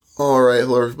All right,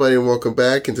 hello everybody, and welcome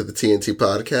back into the TNT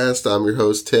podcast. I'm your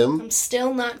host, Tim. I'm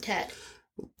still not Ted.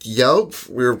 Yep,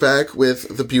 we're back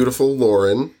with the beautiful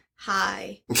Lauren.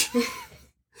 Hi.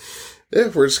 Yeah,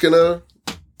 we're just gonna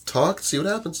talk, see what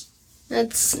happens.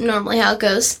 That's normally how it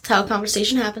goes. That's how a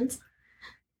conversation happens.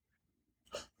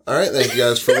 All right, thank you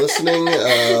guys for listening.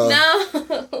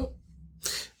 No.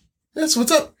 Yes,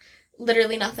 what's up?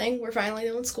 Literally nothing. We're finally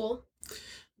done with school.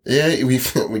 Yeah, we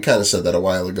kind of said that a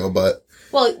while ago, but...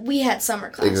 Well, we had summer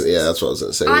classes. Yeah, that's what I was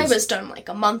going to say. I was done like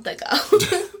a month ago.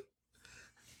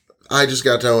 I just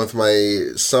got done with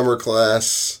my summer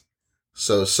class,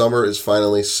 so summer is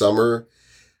finally summer.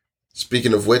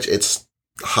 Speaking of which, it's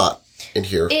hot in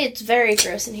here. It's very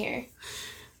gross in here.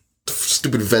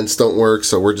 Stupid vents don't work,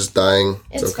 so we're just dying.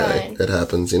 It's okay. fine. It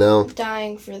happens, you know?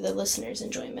 Dying for the listeners'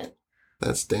 enjoyment.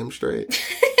 That's damn straight.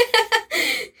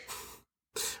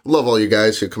 Love all you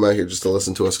guys who come out here just to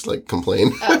listen to us, like,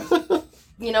 complain.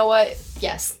 You know what?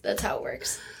 Yes, that's how it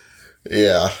works.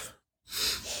 Yeah.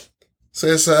 So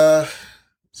it's, so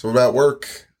what about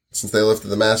work? Since they lifted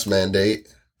the mask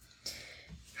mandate,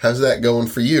 how's that going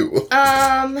for you?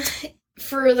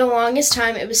 For the longest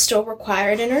time, it was still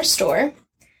required in our store.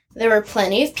 There were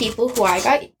plenty of people who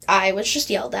I was just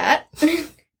yelled at.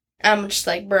 I'm just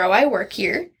like, bro, I work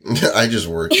here. I just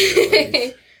work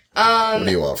here. What do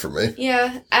you want from me?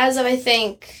 Yeah, as of, I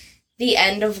think, the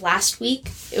end of last week,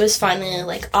 it was finally,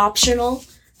 like, optional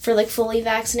for, like, fully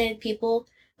vaccinated people,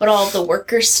 but all of the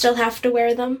workers still have to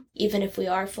wear them, even if we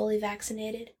are fully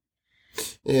vaccinated.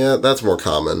 Yeah, that's more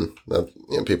common. That,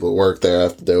 you know, people who work there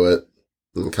have to do it.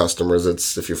 And customers,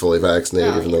 it's if you're fully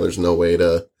vaccinated, even though there's no way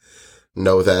to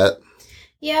know that.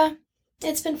 Yeah,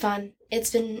 it's been fun.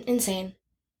 It's been insane.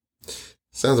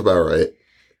 Sounds about right.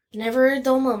 Never a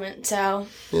dull moment, so...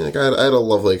 Yeah, like I had a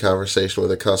lovely conversation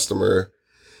with a customer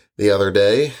the other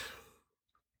day.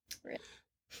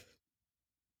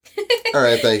 All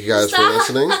right, thank you guys for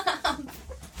listening.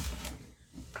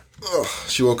 Ugh,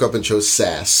 she woke up and chose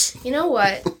sass. You know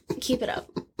what? Keep it up.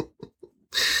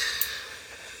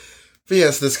 But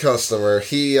yes, this customer,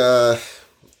 he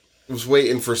was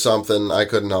waiting for something I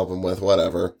couldn't help him with,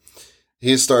 whatever.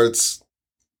 He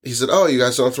said, oh, you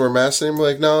guys don't have to wear masks anymore?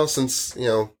 Like, no, since, you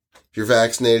know, if you're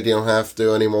vaccinated, you don't have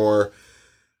to anymore.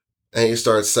 And he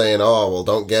starts saying, oh, well,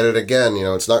 don't get it again. You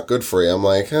know, it's not good for you. I'm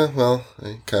like, well,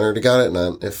 I kind of already got it.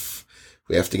 And if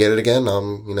we have to get it again,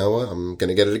 you know what? I'm going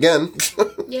to get it again.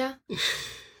 Yeah. And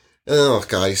then, oh,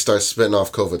 God, he starts spitting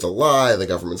off COVID's a lie. The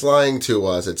government's lying to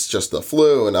us. It's just the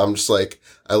flu. And I'm just like,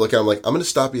 I look at him like, I'm going to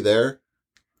stop you there.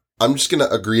 I'm just going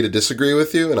to agree to disagree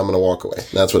with you, and I'm going to walk away.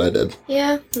 And that's what I did.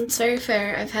 Yeah, that's very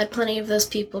fair. I've had plenty of those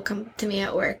people come to me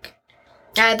at work.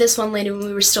 I had this one lady when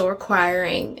we were still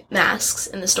requiring masks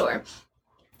in the store.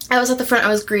 I was at the front, I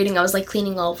was greeting, I was, like,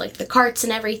 cleaning all of, like, the carts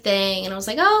and everything, and I was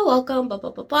like, oh, welcome, blah,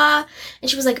 blah, blah, blah.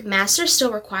 And she was like, masks are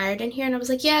still required in here, and I was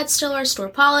like, yeah, it's still our store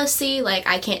policy, like,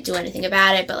 I can't do anything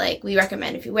about it, but, like, we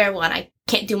recommend if you wear one, I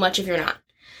can't do much if you're not.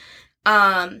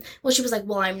 Well, she was like,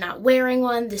 well, I'm not wearing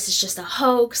one, this is just a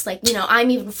hoax, like, you know,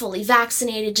 I'm even fully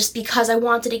vaccinated just because I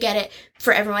wanted to get it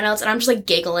for everyone else, and I'm just, like,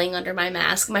 giggling under my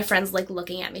mask. My friend's, like,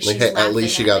 looking at me. Like, hey, at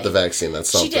least she got the vaccine,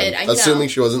 that's something. She did, I know. Assuming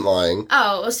she wasn't lying.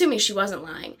 Oh, assuming she wasn't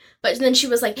lying. But then she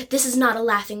was like, this is not a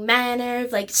laughing matter,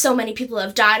 like, so many people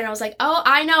have died, and I was like, oh,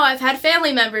 I know, I've had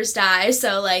family members die,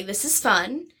 so, like, this is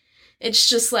fun. It's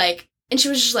just, like, and she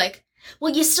was just like,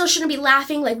 well, you still shouldn't be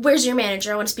laughing, like, where's your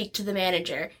manager? I want to speak to the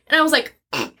manager. And I was like,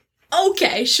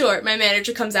 okay, sure. My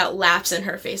manager comes out, laughs in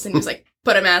her face, and he's like,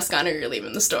 put a mask on or you're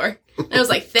leaving the store. And I was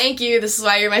like, thank you, this is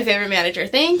why you're my favorite manager,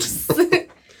 thanks.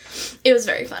 It was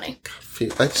very funny.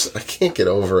 I can't get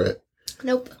over it.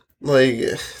 Nope. Like,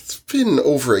 it's been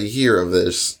over a year of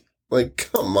this. Like,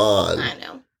 come on. I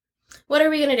know. What are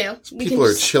we gonna do? People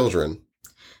are children.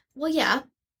 Well, yeah.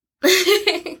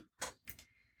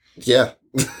 Yeah.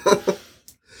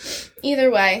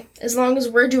 Either way, as long as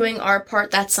we're doing our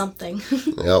part, that's something.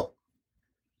 Yep.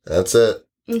 That's it.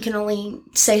 You can only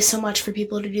say so much for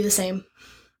people to do the same.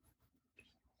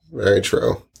 Very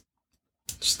true.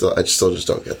 I still just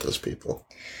don't get those people.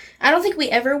 I don't think we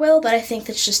ever will, but I think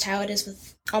that's just how it is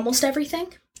with almost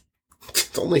everything.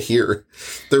 It's only here.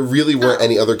 There really weren't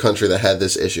any other country that had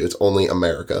this issue. It's only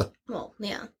America. Well,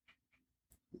 yeah.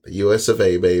 The US of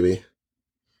A, baby.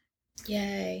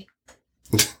 Yay.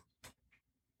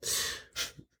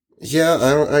 Yeah,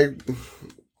 I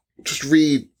just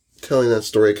retelling that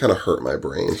story kind of hurt my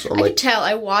brain. So I could tell.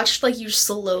 I watched, like, you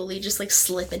slowly just, like,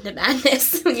 slip into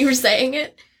madness when you were saying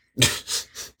it.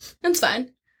 That's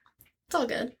fine. It's all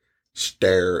good.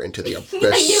 Stare into the abyss.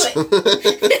 I knew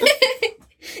it.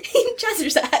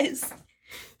 Jazzercise.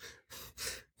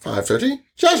 5:30?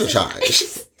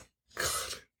 Jazzercise.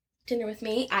 dinner with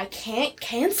me, I can't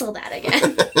cancel that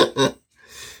again.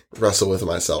 Wrestle with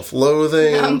myself.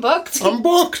 Loathing. I'm booked. I'm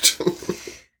booked.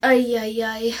 Ay, ay,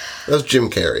 ay. That was Jim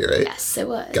Carrey, right? Yes, it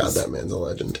was. God, that man's a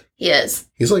legend. He is.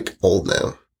 He's like old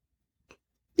now.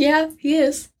 Yeah, he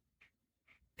is.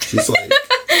 He's like...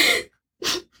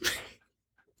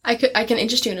 I can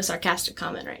interest you in a sarcastic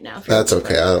comment right now. That's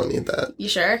okay. I don't need that. You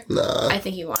sure? Nah. I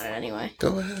think you want it anyway.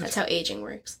 Go ahead. That's how aging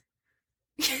works.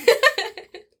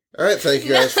 All right. Thank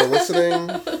you guys for listening.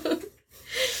 My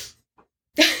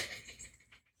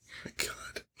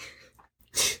God.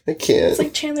 I can't. It's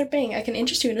like Chandler Bing. I can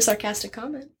interest you in a sarcastic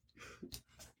comment.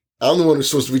 I'm the one who's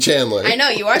supposed to be Chandler. I know,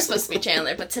 you are supposed to be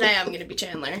Chandler, but today I'm going to be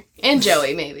Chandler. And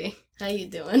Joey, maybe. How you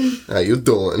doing? How you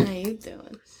doing? How you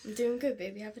doing? I'm doing good,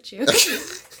 baby. How about you?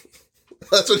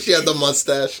 That's when she had the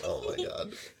mustache. Oh, my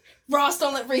God. Ross,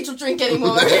 don't let Rachel drink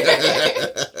anymore.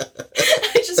 I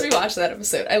just rewatched that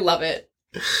episode. I love it.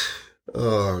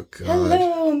 Oh, God.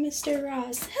 Hello, Mr.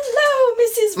 Ross. Hello,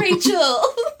 Mrs. Rachel.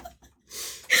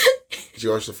 Did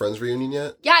you watch the Friends reunion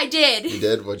yet? Yeah, I did. You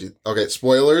did? What'd you... Okay,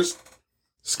 spoilers.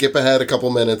 Skip ahead a couple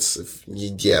minutes.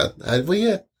 Yeah. I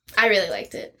really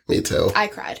liked it. Me too. I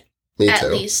cried. Me too.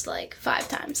 At least, 5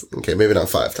 times. Okay, maybe not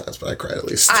 5 times, but I cried at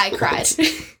least. I cried.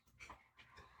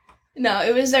 No,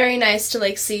 it was very nice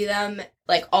to, see them,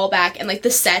 all back, and, the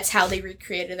sets, how they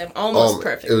recreated them almost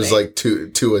perfectly. It was,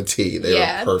 to a T. They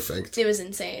were perfect. It was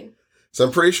insane. So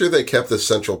I'm pretty sure they kept the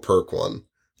Central Perk one.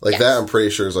 Yes. That I'm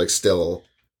pretty sure is, still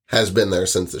has been there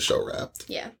since the show wrapped.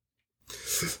 Yeah.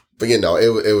 But,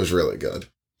 it was really good.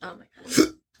 Oh, my God.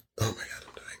 Oh, my God,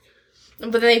 I'm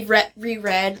dying. But they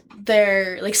reread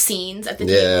their, scenes at the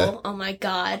table. Oh, my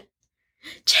God.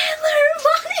 Chandler,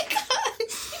 my God.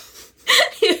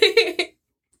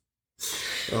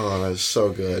 Oh, that was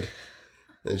so good.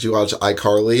 Did you watch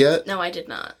iCarly yet? No, I did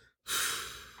not.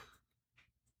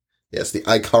 Yes, the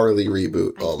iCarly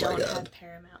reboot. Oh, my God. I don't have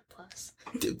Paramount Plus.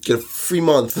 Get a free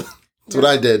month. That's what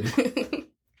I did.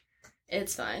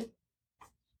 It's fine.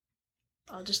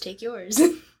 I'll just take yours.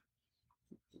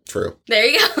 True. There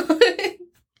you go.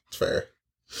 It's fair.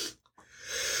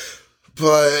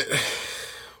 But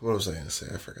what was I going to say?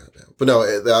 I forgot now. But no,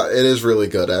 it is really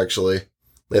good, actually.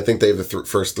 I think they have the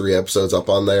first 3 episodes up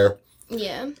on there.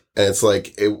 Yeah. And it's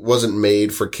it wasn't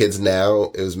made for kids now.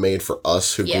 It was made for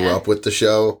us who grew up with the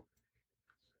show.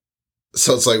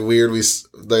 So it's weird.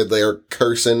 They are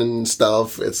cursing and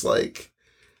stuff. It's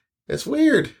it's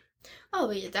weird. Oh,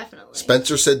 yeah, definitely.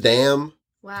 Spencer said damn.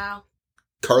 Wow.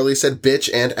 Carly said bitch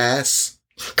and ass.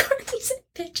 Carly said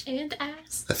bitch and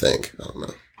ass? I think. I don't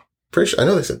know. Pretty sure. I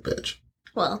know they said bitch.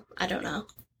 Well, I don't know.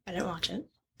 I didn't watch it.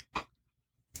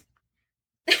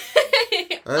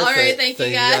 All right, thank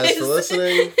you guys for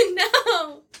listening.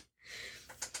 No.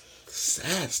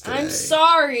 Sass today. I'm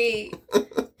sorry.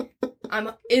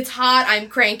 It's hot. I'm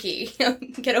cranky.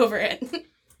 Get over it.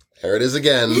 There it is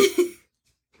again.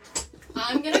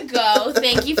 I'm gonna go.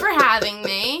 Thank you for having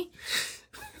me.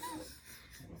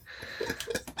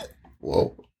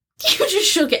 Whoa. You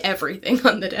just shook everything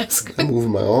on the desk. I'm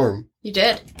moving my arm. You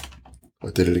did. I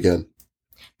did it again.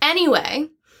 Anyway,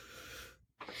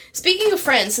 speaking of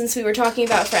Friends, since we were talking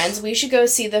about Friends, we should go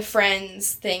see the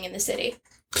Friends thing in the city.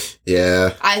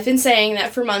 Yeah. I've been saying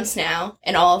that for months now,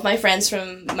 and all of my friends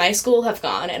from my school have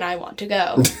gone, and I want to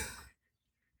go.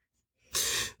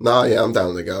 Nah, yeah, I'm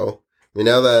down to go. I mean,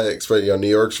 now that New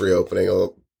York's reopening,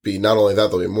 it'll be not only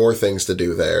that, there'll be more things to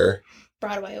do there.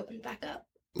 Broadway opened back up.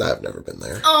 I've never been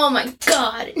there. Oh my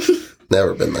God.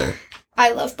 Never been there.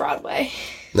 I love Broadway.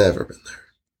 Never been there.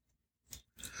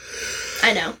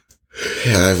 I know.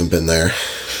 Yeah, I haven't been there.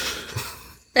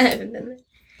 I haven't been there.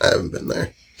 I haven't been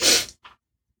there.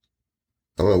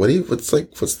 I don't know,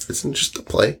 isn't it just a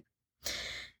play?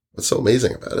 What's so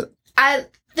amazing about it?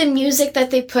 The music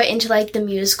that they put into, the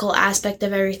musical aspect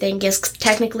of everything, yes,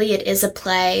 technically it is a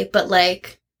play, but,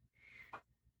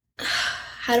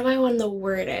 how do I want to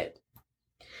word it?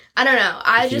 I don't know.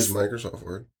 Use Microsoft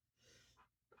Word.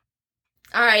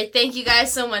 Alright, thank you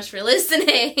guys so much for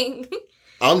listening.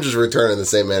 I'm just returning the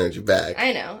same energy back.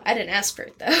 I know. I didn't ask for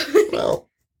it, though.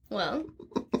 Well.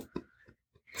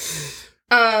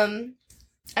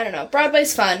 I don't know.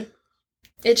 Broadway's fun.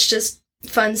 It's just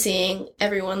fun seeing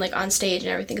everyone, on stage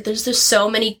and everything. There's just so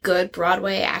many good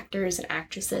Broadway actors and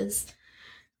actresses.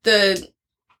 The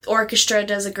orchestra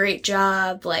does a great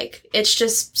job. It's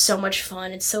just so much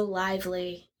fun. It's so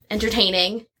lively.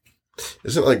 Entertaining.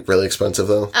 Isn't it, really expensive,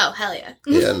 though? Oh, hell yeah.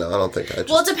 Yeah, no, I don't think I just...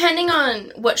 Well, depending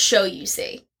on what show you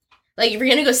see. Like, if you're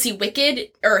gonna go see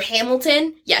Wicked or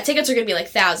Hamilton, yeah, tickets are gonna be like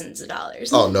thousands of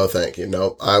dollars. Oh, no, thank you.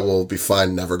 No, I will be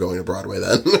fine never going to Broadway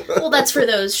then. Well, that's for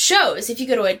those shows. If you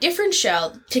go to a different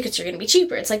show, tickets are gonna be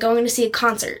cheaper. It's like going to see a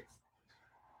concert.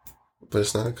 But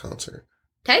it's not a concert.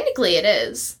 Technically, it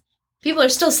is. People are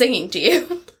still singing to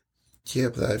you. Yeah,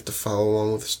 but I have to follow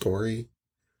along with the story.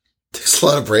 It takes a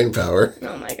lot of brain power.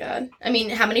 Oh my god. I mean,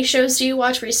 how many shows do you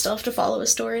watch where you still have to follow a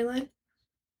storyline?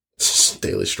 It's just a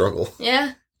daily struggle.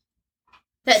 Yeah.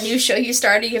 That new show you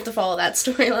started, you have to follow that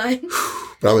storyline.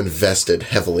 But I'm invested,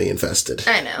 heavily invested.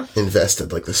 I know.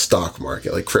 Invested, like the stock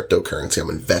market, like cryptocurrency. I'm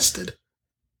invested.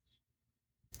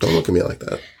 Don't look at me like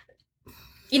that.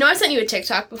 You know, I sent you a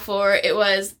TikTok before. It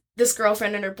was this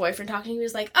girlfriend and her boyfriend talking. He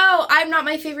was like, oh, I'm not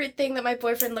my favorite thing that my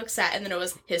boyfriend looks at. And then it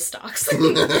was his stocks.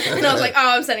 And I was like,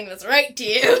 oh, I'm sending this right to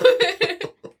you.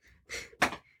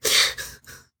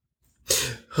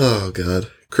 Oh,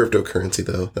 God. Cryptocurrency,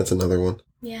 though. That's another one.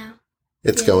 Yeah.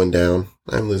 It's going down.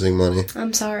 I'm losing money.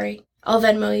 I'm sorry. I'll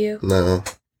Venmo you. No.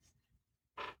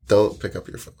 Don't pick up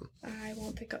your phone. I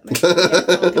won't pick up my phone yet.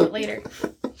 I'll do it later.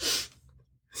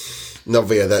 No,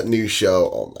 but yeah, that new show,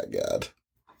 oh my God.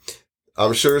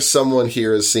 I'm sure someone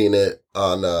here has seen it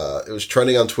on, it was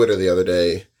trending on Twitter the other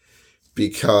day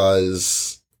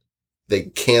because they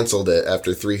canceled it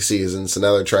after 3 seasons, so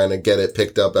now they're trying to get it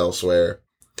picked up elsewhere.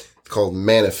 It's called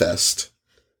Manifest.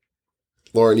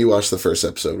 Lauren, you watched the first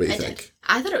episode. What do you think?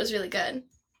 I thought it was really good.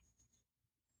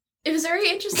 It was very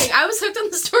interesting. I was hooked on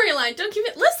the storyline. Don't keep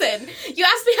it. Listen, you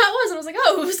asked me how it was, and I was like,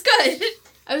 oh, it was good.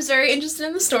 I was very interested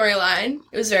in the storyline.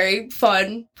 It was very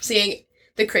fun seeing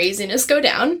the craziness go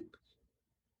down.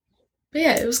 But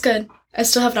yeah, it was good. I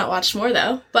still have not watched more,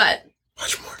 though. But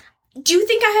Watch more. Do you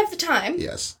think I have the time?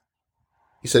 Yes.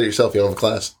 You said it yourself. You don't have a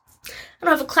class. I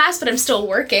don't have a class, but I'm still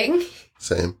working.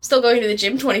 Same. Still going to the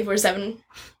gym 24/7.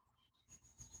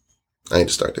 I need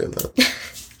to start doing that.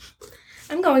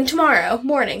 I'm going tomorrow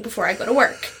morning before I go to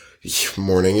work.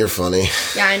 Morning, you're funny.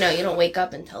 Yeah, I know. You don't wake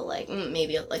up until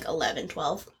maybe 11,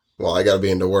 12. Well, I gotta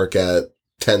be into work at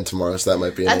 10 tomorrow, so that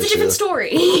might be an That's issue. a different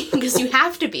story. Because you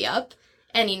have to be up.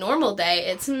 Any normal day,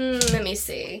 it's, let me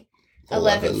see,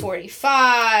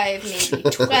 11:45, maybe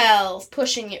 12,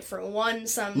 pushing it for 1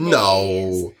 some days.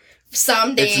 No.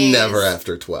 Some days. It's never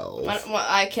after 12. Well,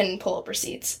 I can pull up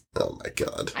receipts. Oh my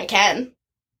God. I can.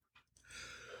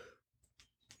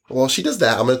 Well, she does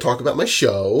that. I'm going to talk about my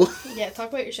show. Yeah, talk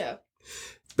about your show.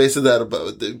 Basically that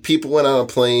about the people went on a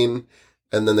plane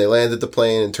and then they landed the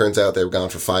plane and turns out they were gone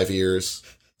for 5 years,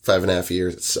 5.5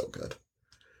 years. It's so good.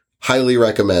 Highly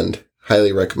recommend.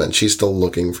 Highly recommend. She's still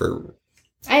looking for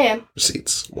I am.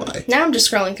 receipts. Why? Now I'm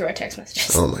just scrolling through our text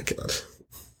messages. Oh my God.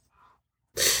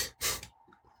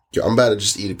 Yo, I'm about to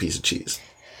just eat a piece of cheese.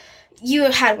 You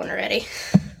have had one already.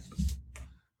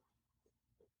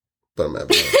 But I'm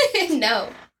having No.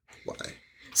 Why?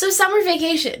 So summer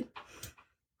vacation.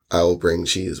 I will bring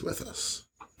cheese with us.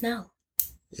 No.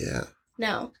 Yeah.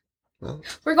 No. Well,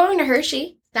 We're going to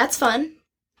Hershey. That's fun.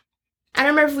 I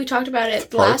don't remember if we talked about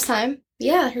it the Park? last time.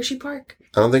 Yeah, Hershey Park.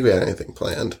 I don't think we had anything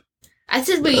planned. I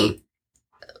said we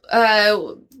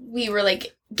were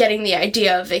getting the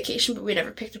idea of vacation, but we never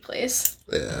picked a place.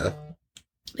 Yeah.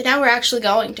 But now we're actually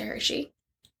going to Hershey.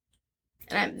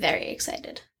 And I'm very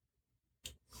excited.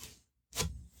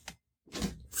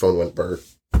 Phone went burr.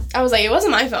 I was like, it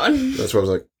wasn't my phone. That's what I was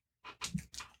like.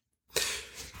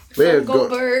 Phone go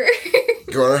burr.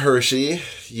 Going to Hershey.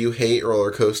 You hate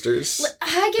roller coasters.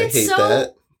 I get hate so...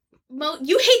 that.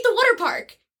 You hate the water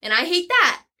park. And I hate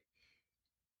that.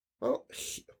 Well,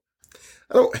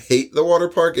 I don't hate the water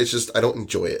park. It's just I don't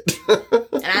enjoy it.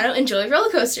 And I don't enjoy roller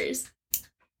coasters.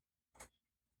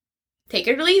 Take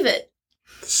it or leave it.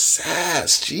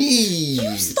 Sass. Jeez.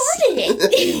 You started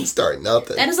it. You didn't start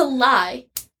nothing. That is a lie.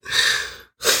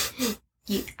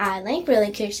 I like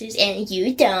roller coasters and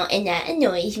you don't, and that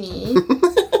annoys me.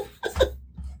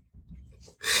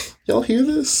 Y'all hear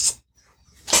this?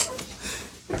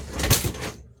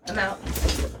 I'm out.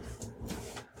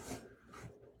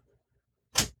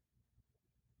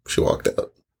 She walked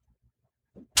out.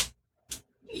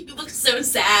 You look so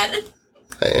sad.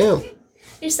 I am.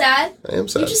 You're sad? I am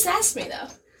sad. You just asked me, though.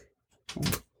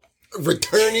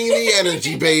 Returning the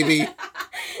energy, baby.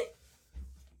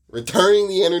 Returning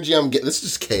the energy I'm getting. This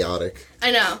is chaotic.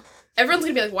 I know. Everyone's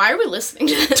gonna be like, why are we listening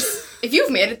to this? If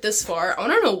you've made it this far, I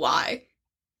wanna know why.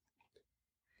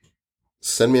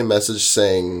 Send me a message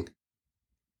saying...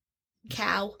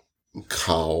 Cow.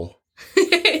 Cow.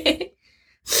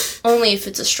 Only if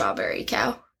it's a strawberry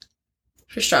cow.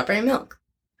 For strawberry milk.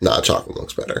 Nah, chocolate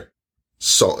milk's better.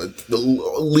 So,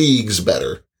 leagues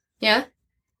better. Yeah?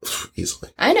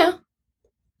 Easily. I know.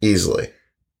 Easily.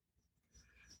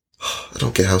 I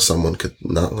don't get how someone could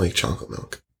not like chocolate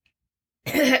milk.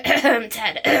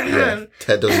 Ted. Yeah,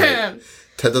 Ted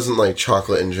doesn't like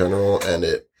chocolate in general, and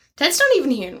Ted's not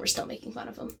even here, and we're still making fun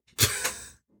of him.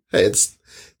 Hey, it's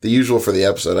the usual for the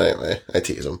episode anyway. I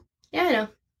tease him. Yeah, I know.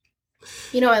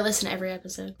 You know I listen to every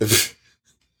episode.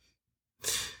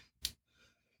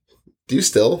 Do you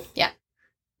still? Yeah.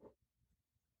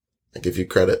 I give you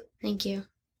credit. Thank you.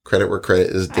 Credit where credit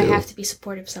is due. I have to be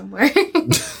supportive somewhere.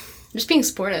 Just being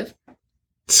supportive.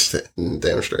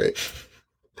 Damn straight.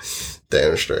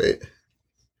 Damn straight.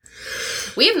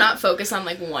 We have not focused on,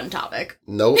 like, one topic.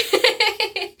 Nope.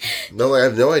 No, I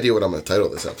have no idea what I'm going to title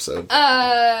this episode.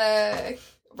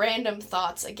 Random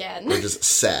thoughts again. Or just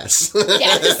sass.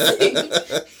 Yes.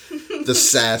 The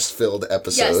sass-filled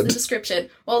episode. Yes, the description.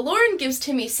 Well, Lauren gives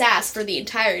Timmy sass for the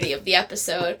entirety of the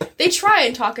episode. They try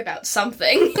and talk about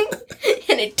something,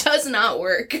 and it does not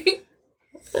work.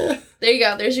 There you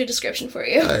go. There's your description for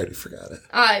you. I already forgot it.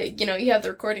 You have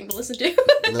the recording to listen to.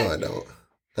 No, I don't.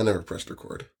 I never pressed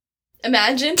record.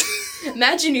 Imagine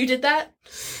you did that.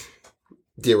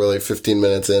 Yeah, we're like 15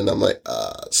 minutes in. I'm like,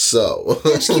 so.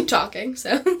 Just keep talking,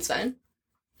 so it's fine.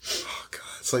 Oh, God.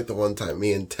 It's like the one time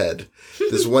me and Ted,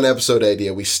 this one episode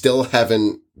idea we still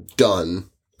haven't done,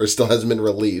 or still hasn't been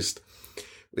released.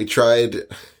 We tried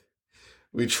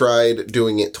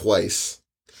doing it twice.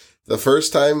 The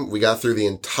first time we got through the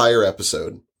entire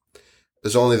episode. It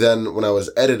was only then when I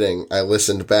was editing, I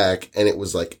listened back and it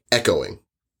was like echoing.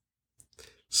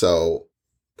 So,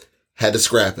 had to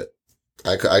scrap it.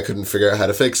 I couldn't figure out how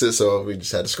to fix it, so we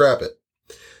just had to scrap it.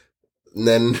 And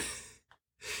then,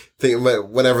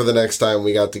 whenever the next time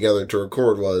we got together to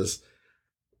record was,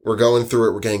 we're going through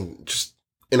it, we're getting just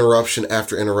interruption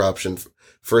after interruption.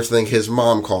 First thing, his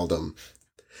mom called him.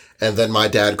 And then my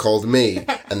dad called me.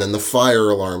 And then the fire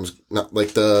alarms, not like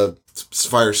the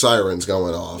fire sirens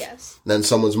going off. Yes. And then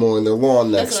someone's mowing their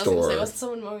lawn next door. Wasn't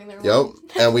someone mowing their lawn?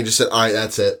 Yep. And we just said, all right,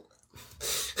 that's it.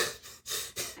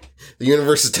 The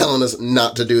universe is telling us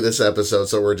not to do this episode,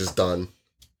 so we're just done.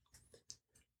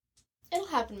 It'll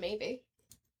happen, maybe.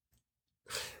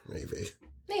 Maybe.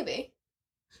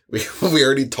 We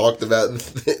already talked about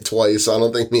it twice, so I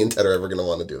don't think me and Ted are ever going to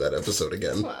want to do that episode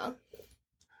again. Well,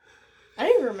 I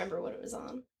don't even remember what it was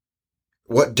on.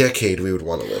 What decade we would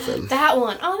want to live in. That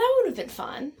one. Oh, that would have been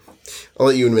fun. I'll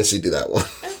let you and Missy do that one.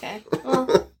 Okay.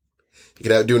 Well. You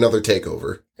could do another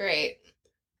takeover. Great.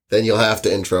 Then you'll have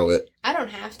to intro it. I don't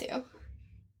have to.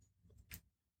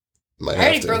 I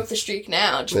already broke the streak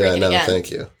now. Just break it again.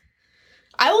 Thank you.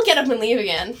 I will get up and leave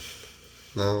again.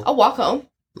 No. I'll walk home.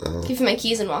 No. Give you my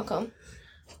keys and walk home.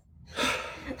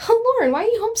 Oh, Lauren, why are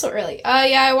you home so early?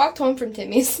 Yeah, I walked home from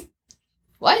Timmy's.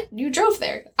 What? You drove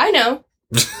there. I know.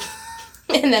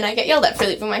 And then I get yelled at for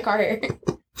leaving my car here.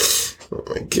 Oh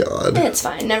my God. It's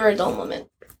fine. Never a dull moment.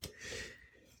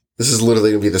 This is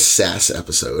literally going to be the sass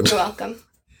episode. You're welcome.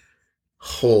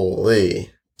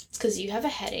 Holy. It's because you have a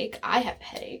headache. I have a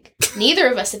headache. Neither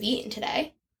of us have eaten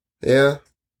today. Yeah.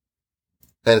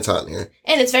 And it's hot in here.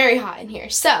 And it's very hot in here.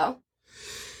 So,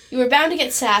 you were bound to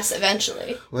get sass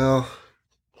eventually. Well.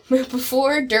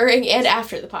 Before, during, and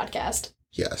after the podcast.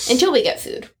 Yes. Until we get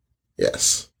food.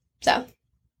 Yes. So.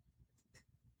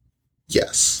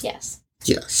 Yes. Yes.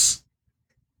 Yes.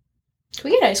 Can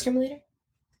we get ice cream later?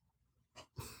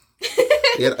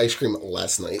 We had ice cream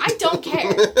last night. I don't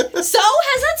care. So,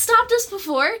 has that stopped us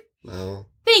before? No.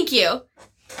 Thank you.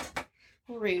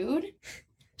 Rude.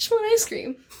 Just want ice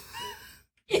cream.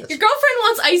 Yes. Your girlfriend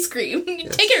wants ice cream.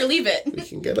 Yes. Take it or leave it. We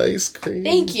can get ice cream.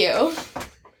 Thank you.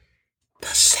 The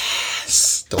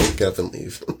sass. Don't get up and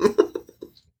leave.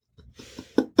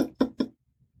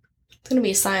 It's going to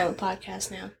be a silent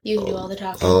podcast now. You can do all the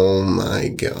talking. Oh my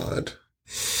God.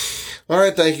 All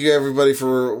right, thank you everybody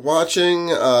for watching.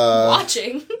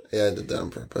 Watching? Yeah, I did that on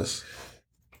purpose.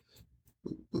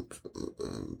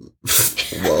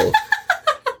 Whoa.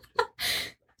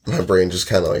 My brain just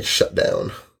kind of like shut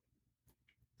down.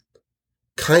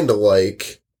 Kind of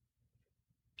like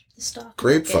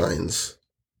grapevines.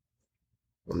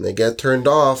 When they get turned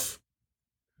off,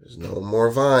 there's no more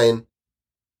Vine.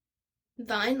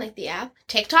 Vine, like the app?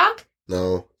 TikTok?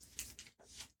 No.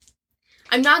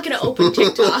 I'm not going to open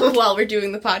TikTok while we're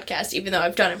doing the podcast, even though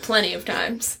I've done it plenty of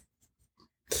times.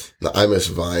 No, I miss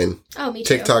Vine. Oh, me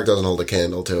too. TikTok doesn't hold a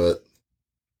candle to it.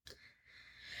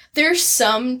 There's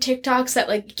some TikToks that,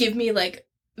 like, give me, like,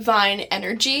 Vine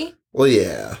energy. Well,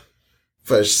 yeah.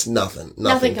 But it's nothing.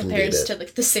 Nothing compares to,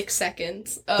 like, the 6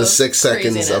 seconds of the 6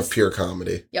 seconds craziness. of pure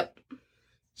comedy. Yep.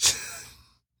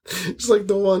 It's like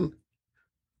the one.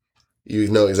 You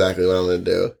know exactly what I'm going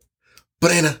to do.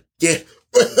 Banana. Yeah.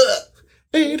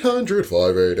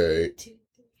 800-588.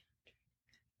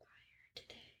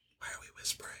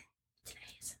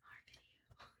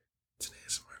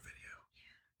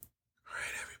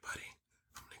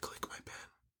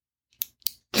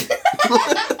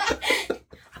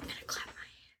 I'm gonna clap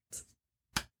my hands.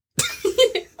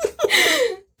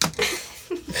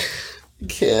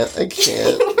 I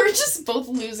can't. We're just both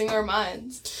losing our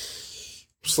minds.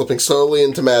 Slipping slowly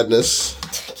into madness.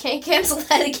 Can't cancel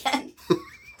that again.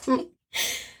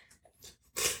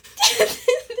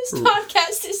 This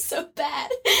podcast is so bad.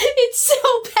 It's so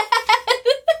bad.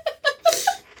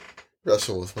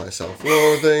 Wrestle with my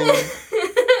self-loathing.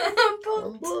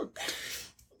 I'm booked.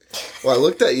 Well, I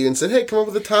looked at you and said, hey, come up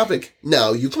with a topic.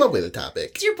 No, you come up with a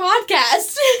topic. It's your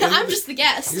podcast. I'm just the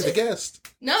guest. You're the guest.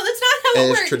 No, that's not how And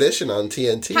it it's works. tradition on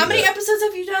TNT. How many episodes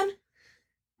have you done?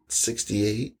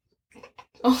 68.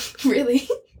 Oh, really?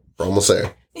 We're almost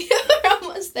there. We're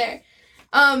almost there.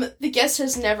 The guest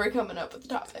has never come up with a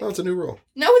topic. Oh, it's a new rule.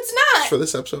 No, it's It's not. for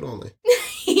this episode only.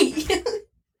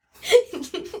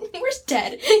 Where's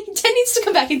Ted? Ted needs to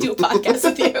come back and do a podcast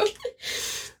with you.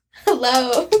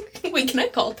 Hello. Wait, can I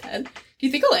call Ted? Do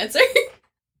you think he'll answer?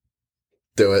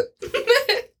 Do it.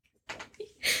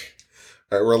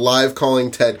 All right, we're live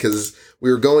calling Ted because we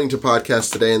were going to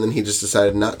podcast today, and then he just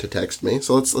decided not to text me.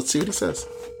 So let's see what he says.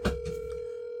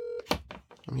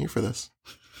 I'm here for this.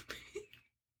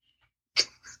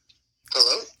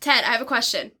 Hello? Ted, I have a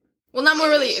question. Well, not more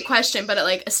really a question, but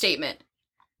like a statement.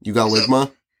 You got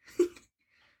Ligma?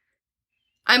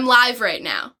 I'm live right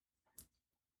now.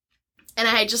 And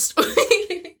I just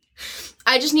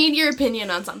I just need your opinion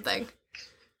on something.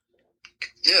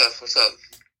 Yeah, what's up?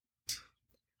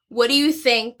 What do you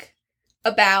think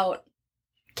about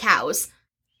cows?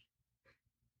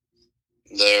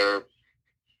 They're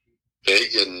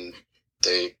big and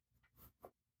they're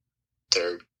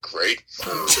great for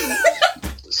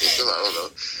the system. I don't know.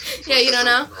 Yeah, you don't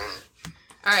know?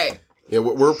 Alright. Yeah,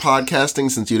 we're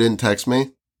podcasting since you didn't text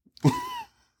me.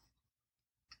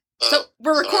 So,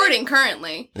 we're sorry. recording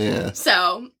currently. Yeah.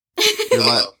 So,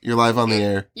 You're live on the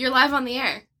air. you're live on the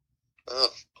air. Oh,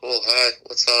 cool. Hi,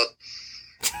 what's up?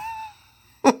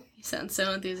 You sound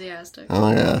so enthusiastic.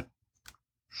 Oh, yeah.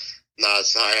 Nah,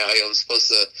 sorry. I was supposed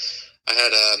to. I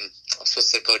was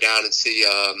supposed to go down and see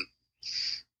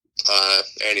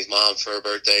Annie's mom for her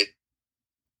birthday,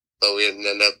 but we didn't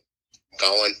end up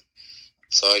going.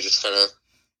 So I just kind of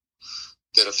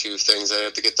did a few things I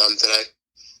had to get done today.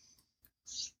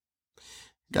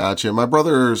 Gotcha. My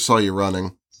brother saw you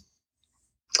running.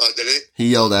 Oh, did he?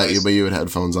 He yelled at Nice. you, but you had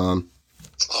headphones on.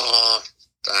 Oh,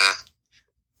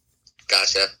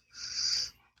 gotcha.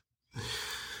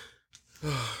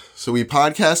 So we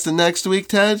podcasting next week,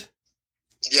 Ted?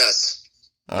 Yes.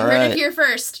 All You heard it right. here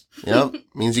first. Yep.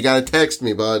 Means you gotta text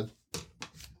me, bud.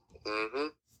 Mm-hmm.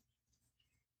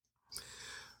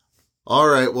 All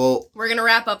right. Well, We're gonna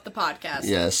wrap up the podcast.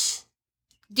 yes.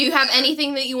 Do you have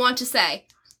anything that you want to say?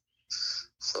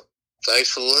 So, thanks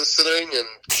for listening, and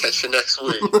catch you next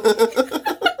week.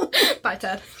 Bye,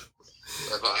 Ted.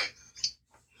 Bye-bye.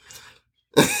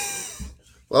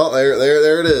 Well,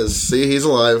 there it is. See, he's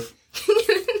alive.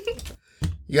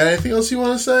 You got anything else you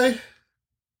want to say?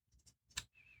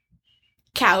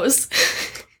 Cows.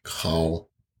 Oh.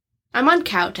 I'm on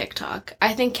cow TikTok.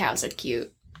 I think cows are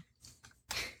cute.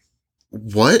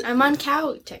 What? I'm on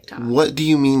cow TikTok. What do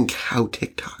you mean cow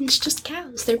TikTok? It's just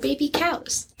cows. They're baby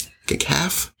cows. Like a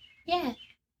calf? Yeah,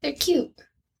 they're cute.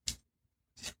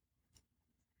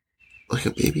 Like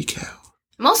a baby cow.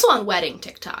 I'm also on wedding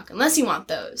TikTok, unless you want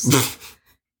those.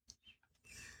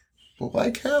 Well,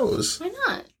 why cows? Why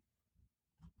not?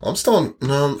 I'm still on...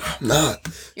 No, I'm not.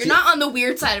 You're not on the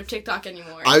weird side of TikTok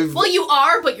anymore. I've- Well, you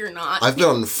are, but you're not. I've been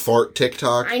on fart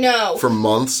TikTok I know. for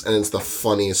months, and it's the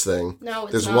funniest thing. No,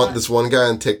 it's There's not. this one guy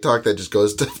on TikTok that just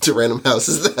goes to random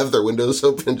houses that have their windows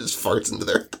open and just farts into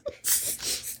their...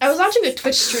 I was watching a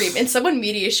Twitch stream, and someone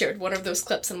media shared one of those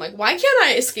clips, and I'm like, why can't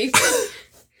I escape this?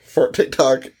 Fart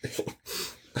TikTok.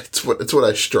 It's what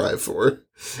I strive for.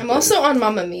 I'm also on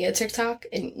Mamma Mia TikTok,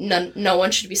 and no one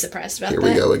should be surprised about Here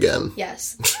that. we go again.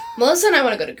 Yes. Melissa and I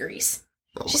want to go to Greece.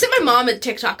 Oh She my sent my mom a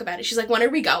TikTok about it. She's like, when are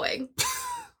we going?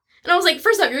 And I was like,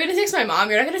 first off, you're going to text my mom.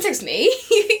 You're not going to text me.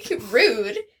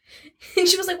 Rude. And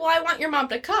she was like, well, I want your mom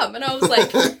to come. And I was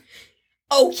like,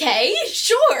 okay,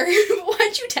 sure.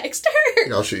 Why'd you text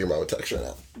her? I'll shoot your mom a text right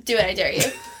now. Do it, I dare you.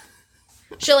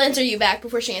 She'll answer you back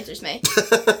before she answers me.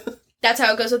 That's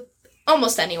how it goes with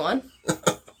almost anyone.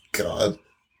 God.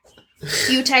 If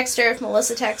you text her, if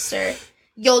Melissa texts her,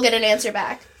 you'll get an answer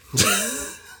back.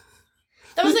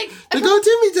 That was like, Look how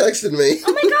Timmy texted me.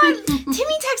 oh my god,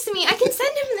 Timmy texted me. I can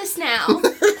send him this now.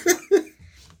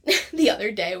 The other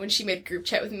other day when she made group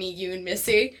chat with me, you, and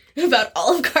Missy about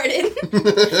Olive Garden.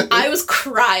 I was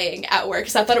crying at work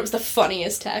because I thought it was the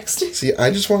funniest text. See, I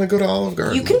just want to go to Olive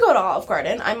Garden. You can go to Olive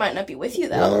Garden. I might not be with you,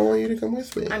 though. Well, I want you to come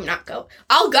with me. I'm not go.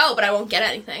 I'll go, but I won't get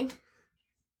anything.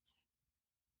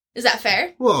 Is that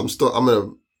fair? Well, I'm going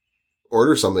to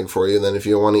order something for you, and then if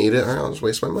you don't want to eat it, all right, I'll just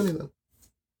waste my money then.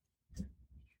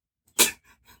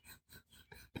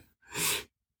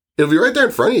 It'll be right there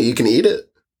in front of you. You can eat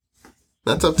it.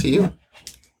 That's up to you.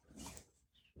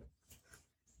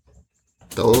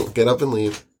 Don't get up and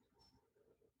leave.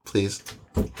 Please.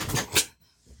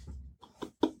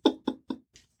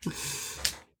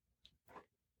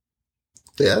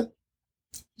 Yeah?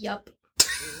 Yup.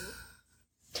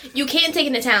 You can't take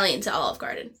an Italian to Olive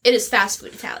Garden. It is fast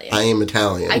food Italian. I am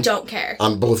Italian. I don't care.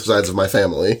 On both sides of my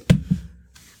family.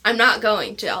 I'm not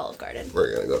going to Olive Garden.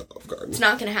 We're going to go to Olive Garden. It's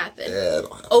not going to happen. Yeah,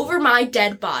 it'll happen. Over my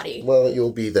dead body. Well,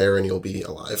 you'll be there and you'll be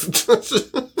alive. It's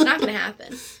not going to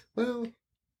happen. Well,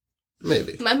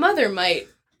 maybe. My mother might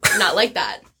not like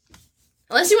that.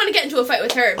 Unless you want to get into a fight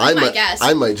with her, be my guess.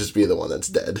 I might just be the one that's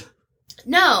dead.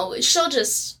 No, she'll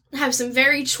just have some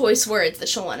very choice words that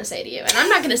she'll want to say to you. And I'm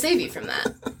not going to save you from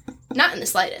that. Not in the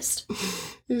slightest.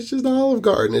 It's just Olive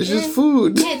Garden. It's just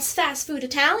food. It's fast food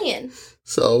Italian.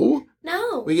 So?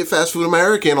 No. We get fast food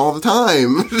American all the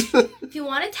time. If you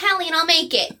want Italian, I'll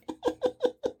make it.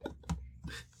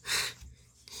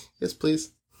 Yes,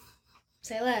 please.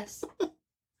 Say less.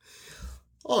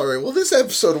 All right. Well, this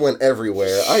episode went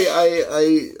everywhere.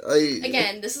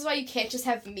 Again, this is why you can't just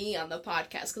have me on the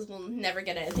podcast, because we'll never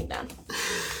get anything done.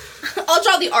 I'll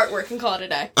draw the artwork and call it a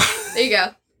day. There you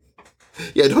go.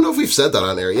 Yeah, I don't know if we've said that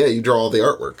on air. Yeah, you draw all the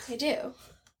artwork. I do.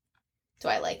 Do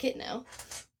I like it? No.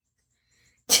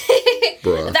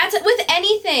 Bruh. That's it with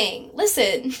anything.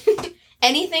 Listen.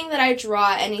 Anything that I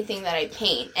draw, anything that I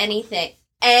paint, anything,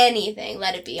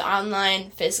 let it be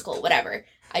online, physical, whatever,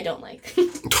 I don't like.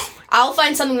 I'll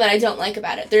find something that I don't like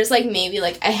about it. There's like maybe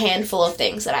like a handful of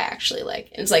things that I actually like.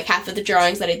 It's like half of the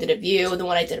drawings that I did of you, the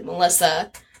one I did of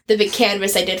Melissa, the big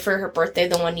canvas I did for her birthday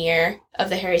the one year of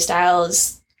the Harry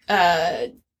Styles,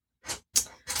 what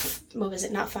was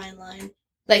it? Not Fine Line.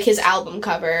 Like his album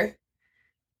cover.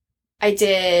 I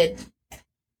did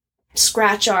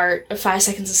scratch art of 5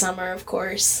 Seconds of Summer, of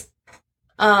course.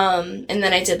 And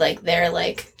then I did like their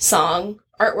like song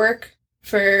artwork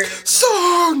for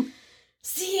Song!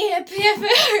 C-A-P-F-R-E-S-O-N-G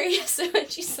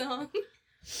song.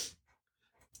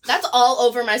 That's all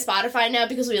over my Spotify now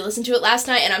because we listened to it last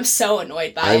night and I'm so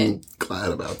annoyed by it. I'm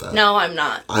glad about that. No, I'm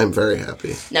not. I'm very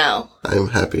happy. No. I'm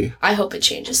happy. I hope it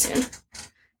changes soon.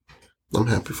 I'm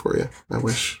happy for you. I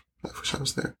wish I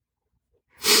was there.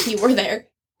 You were there.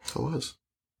 I was.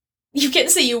 You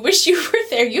can't say you wish you were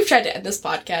there. You've tried to end this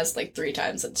podcast like 3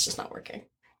 times. It's just not working.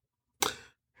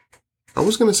 I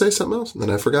was going to say something else, and then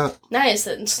I forgot. Nice.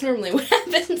 That's normally what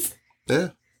happens.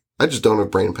 Yeah. I just don't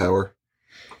have brain power.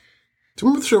 Do you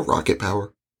remember the show Rocket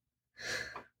Power?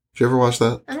 Did you ever watch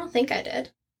that? I don't think I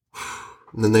did.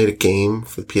 And then they had a game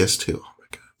for the PS2. Oh my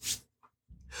god.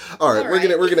 All right, we're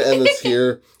gonna end this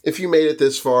here. If you made it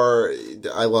this far,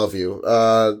 I love you.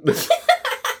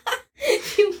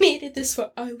 You made it this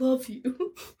far. I love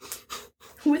you.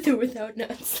 With or without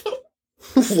nuts.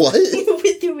 What?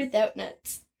 With or without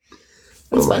nuts.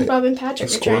 When SpongeBob and Patrick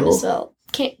are trying to sell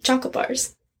chocolate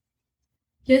bars.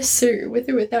 Yes, sir. With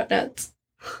or without nuts.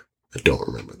 I don't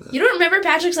remember that. You don't remember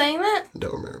Patrick saying that? I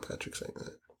don't remember Patrick saying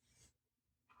that.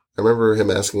 I remember him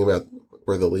asking about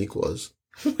where the leak was.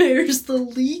 Where's the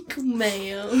leak,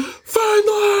 ma'am? Fine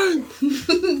line!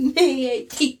 May I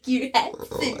take your hat, sir?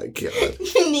 Oh my god.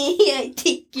 May I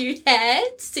take your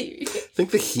hat, sir? I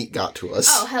think the heat got to us.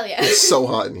 Oh, hell yeah. It's so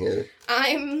hot in here.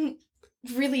 I'm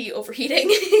really overheating.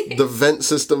 The vent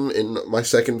system in my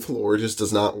second floor just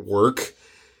does not work.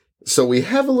 So we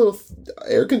have a little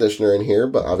air conditioner in here,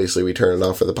 but obviously we turn it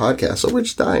off for the podcast, so we're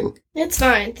just dying. It's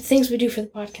fine. The things we do for the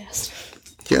podcast.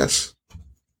 Yes.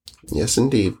 Yes,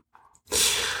 indeed.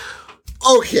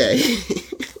 Okay.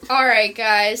 All right,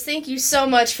 guys. Thank you so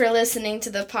much for listening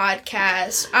to the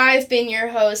podcast. I've been your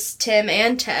hosts, Tim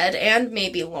and Ted, and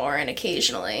maybe Lauren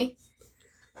occasionally.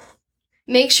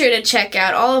 Make sure to check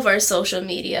out all of our social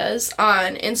medias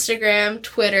on Instagram,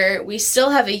 Twitter. We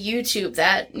still have a YouTube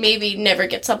that maybe never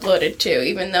gets uploaded to,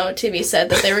 even though Timmy said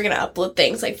that they were going to upload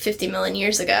things like 50 million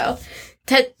years ago.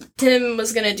 Tim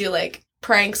was going to do like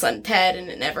pranks on Ted and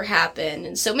it never happened.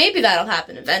 And so maybe that'll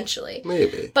happen eventually.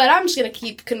 Maybe. But I'm just going to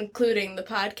keep concluding the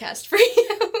podcast for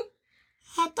you.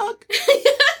 Hot dog.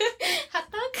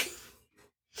 Hot dog?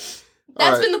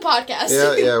 That's been the podcast.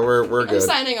 Yeah, we're good. I'm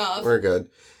signing off. We're good.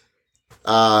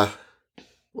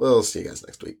 We'll see you guys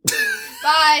next week.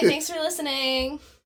 Bye. Thanks for listening.